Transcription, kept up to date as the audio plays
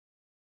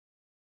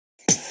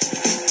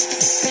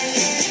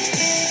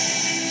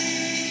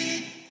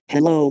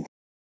Hello.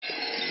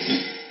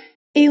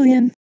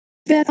 Alien.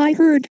 That I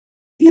heard.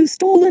 You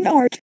stole an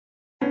art.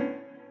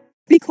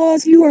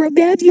 Because you are a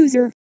bad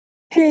user.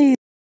 Hey.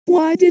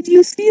 Why did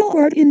you steal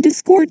art in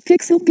Discord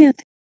Pixel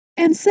Get?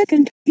 And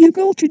second, you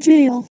go to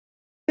jail.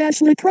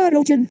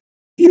 Ashleyprotogen.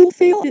 You'll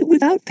fail it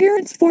without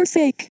parents'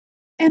 forsake.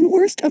 And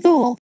worst of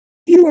all,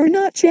 you are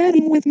not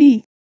chatting with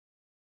me.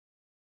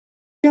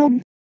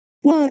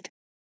 What?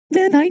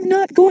 Then I'm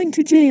not going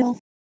to jail.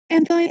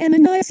 And I am a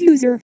nice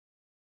user.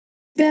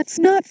 That's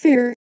not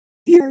fair.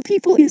 Your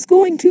people is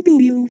going to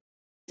boo you.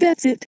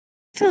 That's it.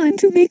 Time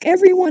to make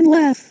everyone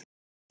laugh.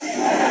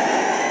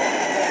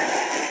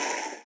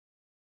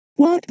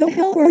 What the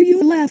hell are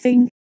you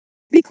laughing?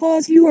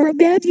 Because you are a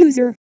bad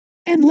user.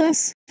 And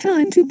less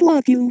time to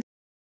block you.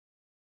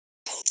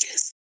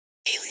 Coaches.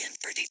 Alien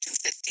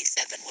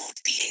 3257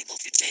 won't be able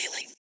to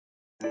jailing.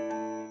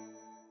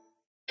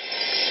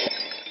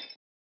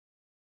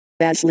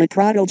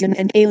 Ashleyprotogen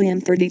and Alien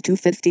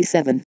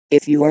 3257,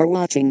 if you are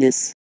watching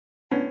this.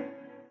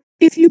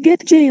 If you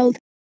get jailed,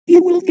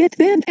 you will get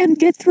banned and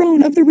get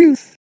thrown off the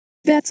roof.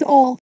 That's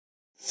all.